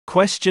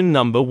Question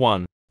number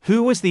 1.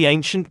 Who was the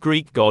ancient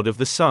Greek god of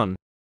the sun?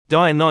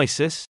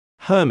 Dionysus,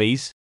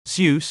 Hermes,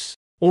 Zeus,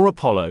 or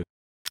Apollo?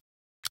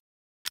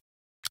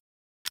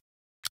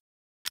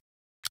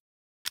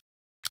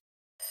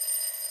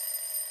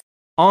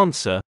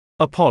 Answer: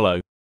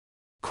 Apollo.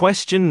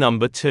 Question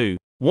number 2.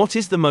 What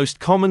is the most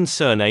common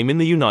surname in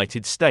the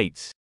United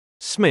States?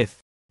 Smith,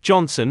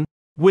 Johnson,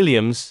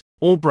 Williams,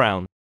 or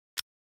Brown?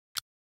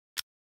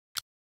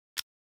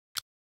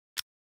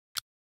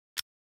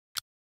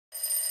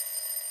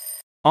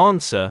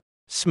 Answer: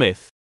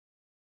 Smith.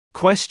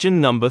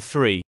 Question number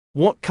 3.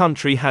 What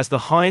country has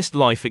the highest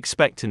life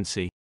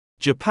expectancy?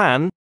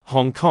 Japan,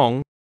 Hong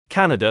Kong,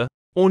 Canada,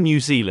 or New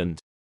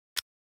Zealand?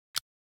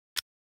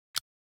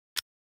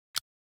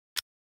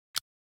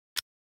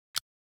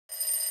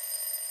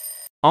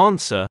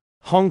 Answer: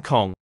 Hong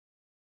Kong.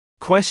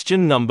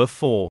 Question number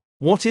 4.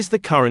 What is the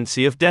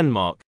currency of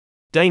Denmark?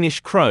 Danish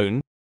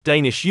krone,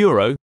 Danish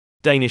euro,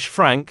 Danish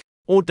franc,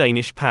 or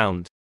Danish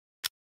pound?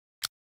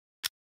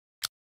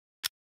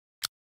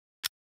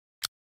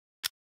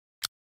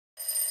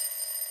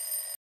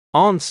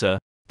 Answer: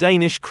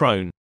 Danish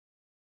krone.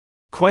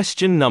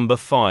 Question number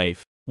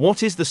 5.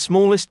 What is the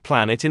smallest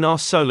planet in our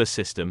solar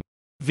system?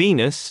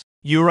 Venus,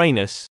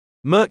 Uranus,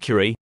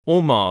 Mercury,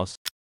 or Mars?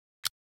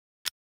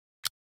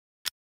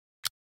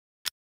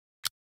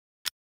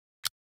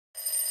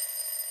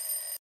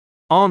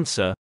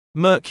 Answer: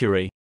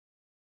 Mercury.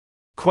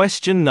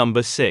 Question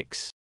number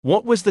 6.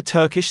 What was the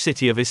Turkish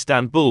city of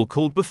Istanbul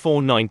called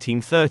before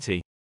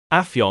 1930?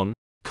 Afyon,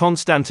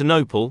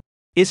 Constantinople,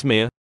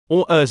 Izmir,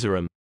 or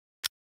Erzurum?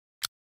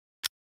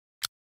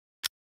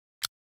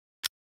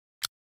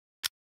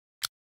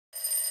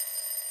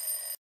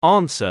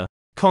 Answer: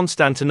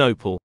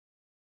 Constantinople.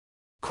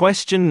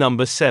 Question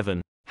number 7.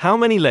 How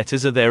many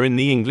letters are there in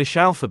the English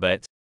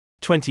alphabet?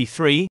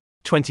 23,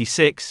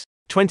 26,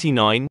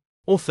 29,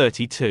 or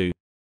 32?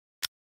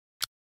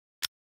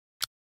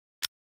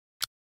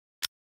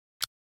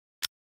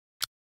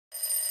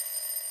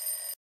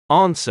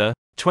 Answer: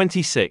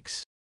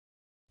 26.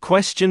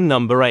 Question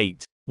number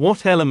 8.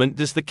 What element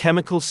does the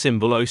chemical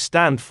symbol O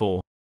stand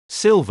for?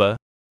 Silver,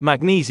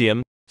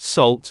 magnesium,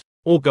 salt,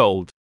 or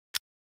gold?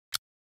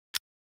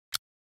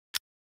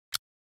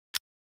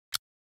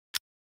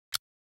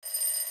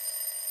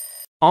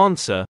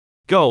 Answer: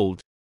 gold.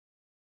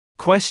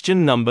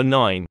 Question number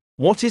 9.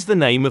 What is the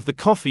name of the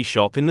coffee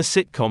shop in the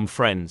sitcom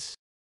Friends?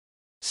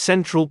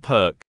 Central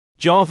Perk,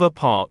 Java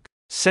Park,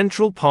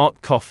 Central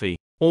Park Coffee,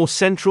 or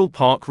Central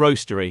Park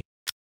Roastery?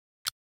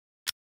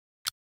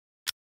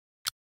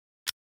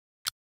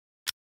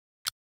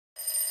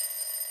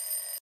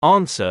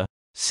 Answer: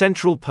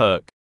 Central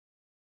Perk.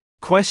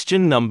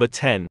 Question number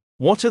 10.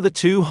 What are the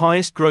two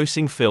highest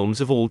grossing films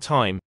of all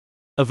time?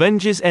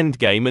 Avengers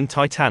Endgame and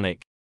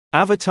Titanic.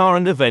 Avatar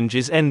and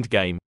Avengers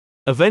Endgame.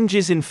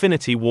 Avengers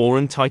Infinity War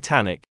and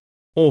Titanic.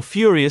 Or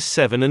Furious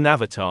 7 and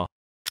Avatar.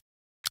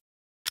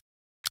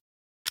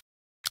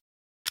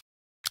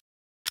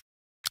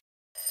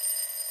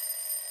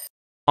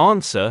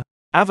 Answer: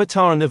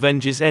 Avatar and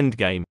Avengers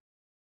Endgame.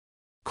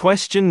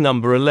 Question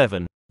number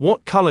 11.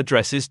 What color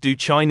dresses do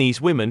Chinese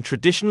women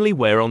traditionally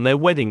wear on their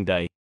wedding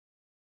day?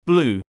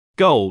 Blue,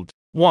 gold,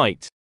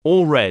 white,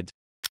 or red?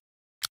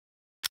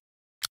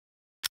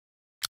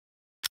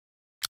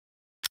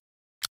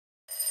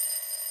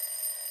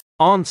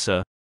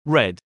 Answer: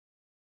 red.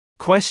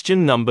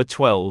 Question number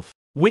 12.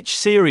 Which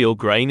cereal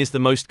grain is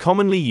the most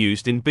commonly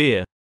used in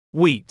beer?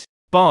 Wheat,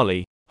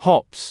 barley,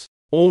 hops,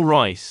 or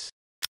rice?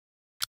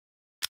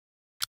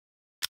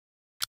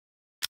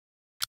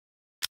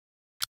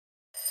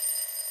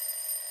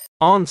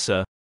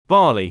 Answer: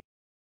 barley.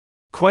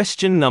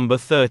 Question number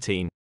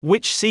 13.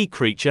 Which sea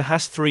creature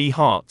has 3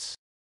 hearts?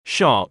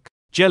 Shark,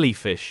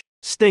 jellyfish,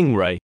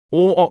 stingray,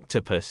 or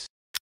octopus?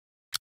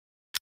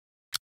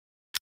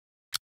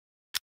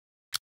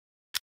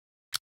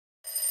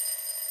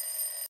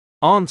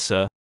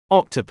 Answer: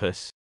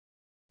 octopus.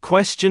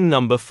 Question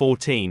number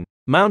 14.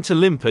 Mount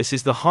Olympus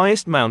is the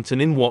highest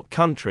mountain in what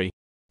country?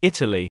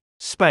 Italy,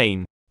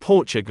 Spain,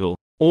 Portugal,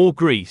 or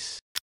Greece?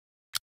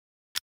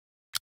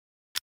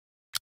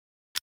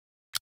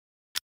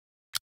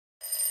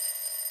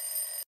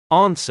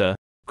 Answer: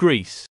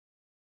 Greece.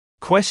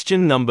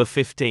 Question number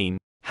 15.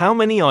 How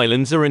many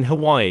islands are in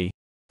Hawaii?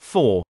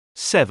 4,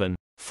 7,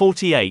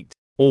 48,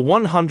 or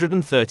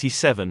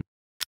 137?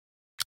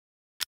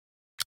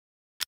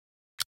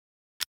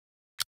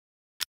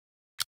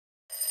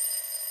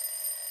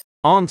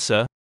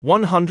 Answer: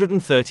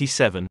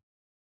 137.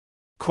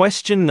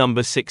 Question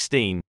number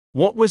 16.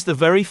 What was the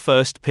very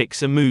first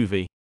Pixar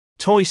movie?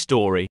 Toy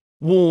Story,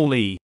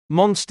 Wall-E,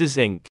 Monsters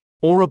Inc.,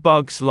 or A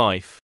Bug's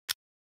Life?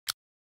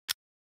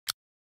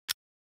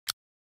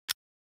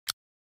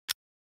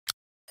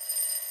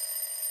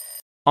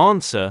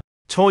 Answer: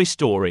 Toy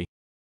Story.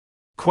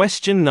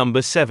 Question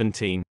number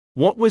 17.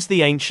 What was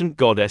the ancient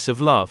goddess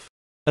of love?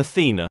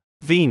 Athena,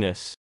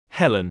 Venus,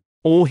 Helen,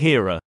 or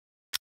Hera?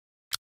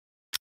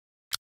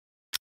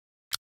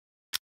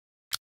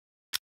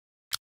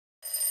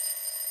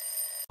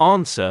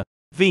 Answer: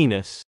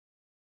 Venus.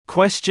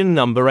 Question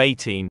number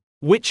 18.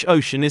 Which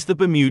ocean is the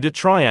Bermuda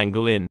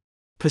Triangle in?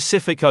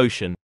 Pacific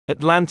Ocean,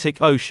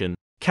 Atlantic Ocean,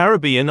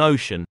 Caribbean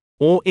Ocean,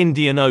 or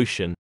Indian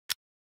Ocean?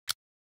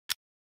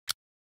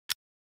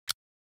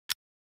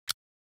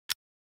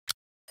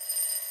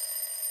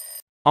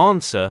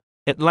 Answer: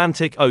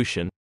 Atlantic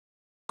Ocean.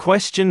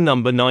 Question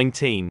number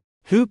 19.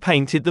 Who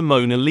painted the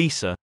Mona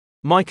Lisa?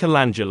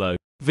 Michelangelo,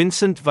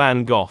 Vincent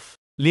van Gogh,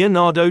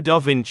 Leonardo da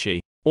Vinci,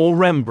 or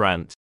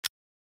Rembrandt?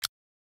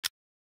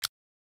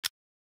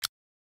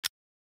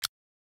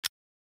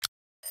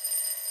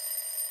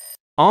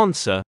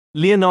 Answer: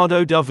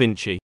 Leonardo da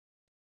Vinci.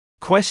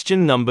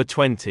 Question number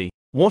 20.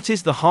 What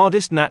is the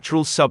hardest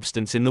natural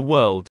substance in the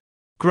world?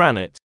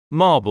 Granite,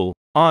 marble,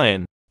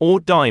 iron, or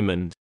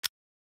diamond?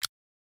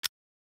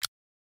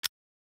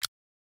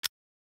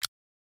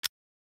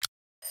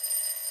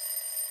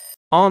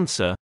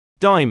 Answer: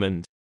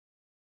 diamond.